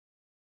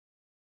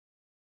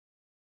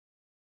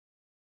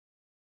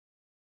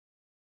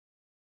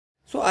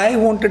So I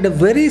wanted a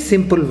very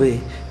simple way.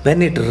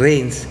 When it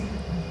rains,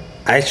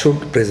 I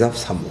should preserve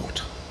some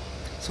water.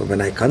 So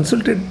when I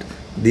consulted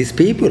these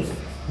people,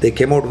 they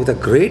came out with a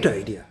great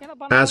idea.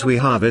 As we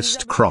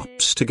harvest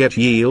crops to get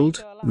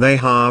yield, they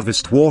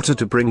harvest water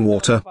to bring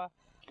water.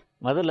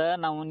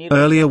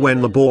 Earlier,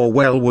 when the bore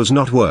well was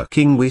not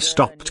working, we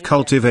stopped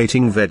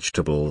cultivating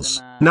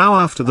vegetables. Now,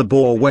 after the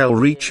bore well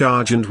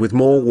recharge and with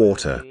more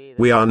water,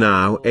 we are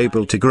now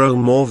able to grow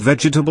more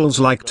vegetables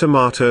like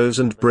tomatoes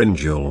and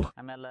brinjal.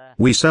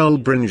 We sell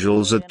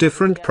brinjals at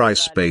different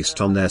price based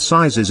on their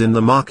sizes in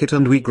the market,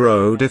 and we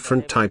grow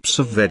different types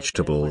of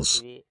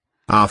vegetables.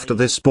 After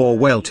this bore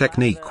well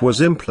technique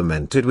was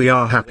implemented, we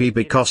are happy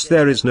because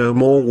there is no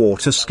more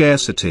water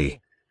scarcity.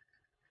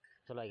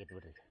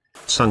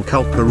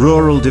 Sankalpa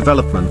Rural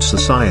Development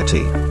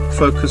Society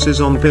focuses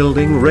on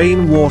building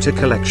rainwater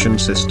collection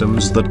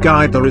systems that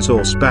guide the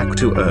resource back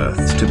to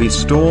earth to be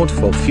stored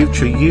for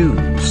future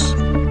use.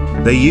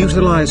 They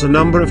utilize a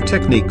number of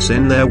techniques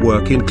in their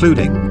work,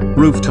 including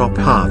rooftop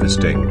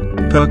harvesting,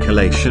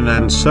 percolation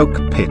and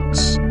soak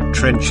pits,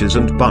 trenches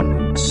and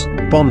bunds,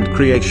 pond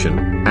creation,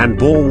 and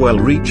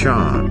borewell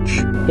recharge.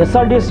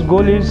 SRDS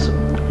goal is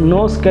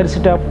no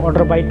scarcity of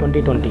water by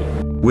 2020.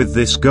 With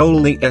this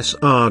goal, the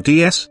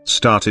SRDS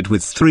started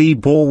with 3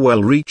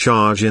 borewell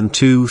recharge in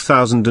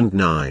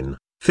 2009,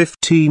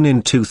 15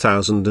 in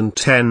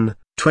 2010,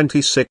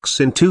 26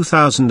 in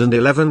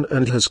 2011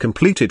 and has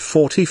completed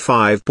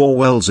 45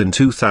 borewells in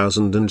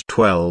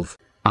 2012.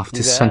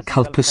 After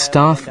Sankalpa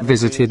staff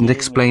visited and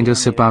explained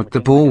us about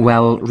the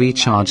borewell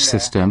recharge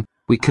system,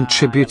 we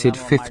contributed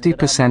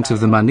 50% of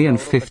the money and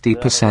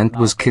 50%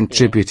 was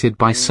contributed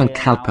by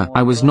Sankalpa.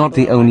 I was not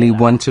the only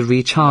one to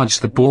recharge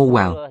the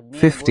borewell.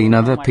 15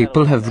 other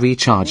people have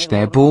recharged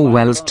their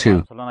borewells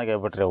too.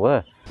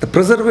 The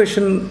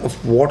preservation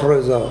of water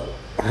is a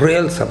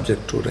real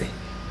subject today,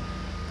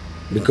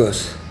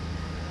 because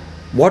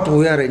what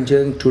we are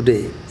enjoying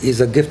today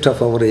is a gift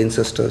of our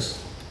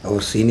ancestors, our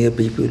senior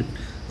people,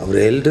 our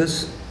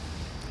elders,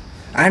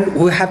 and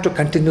we have to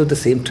continue the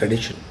same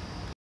tradition.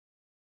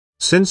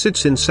 Since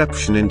its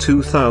inception in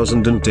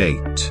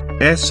 2008,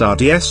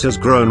 SRDS has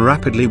grown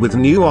rapidly with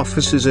new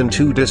offices in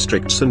 2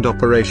 districts and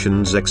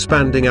operations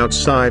expanding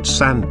outside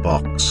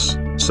Sandbox.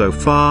 So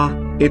far,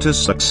 it has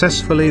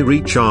successfully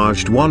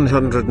recharged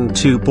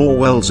 102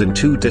 borewells in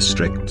 2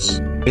 districts,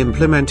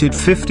 implemented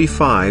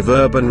 55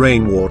 urban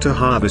rainwater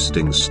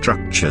harvesting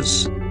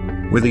structures.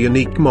 With a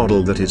unique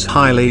model that is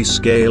highly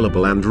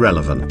scalable and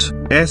relevant,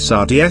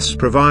 SRDS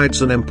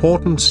provides an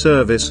important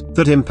service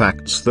that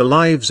impacts the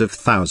lives of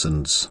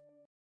thousands.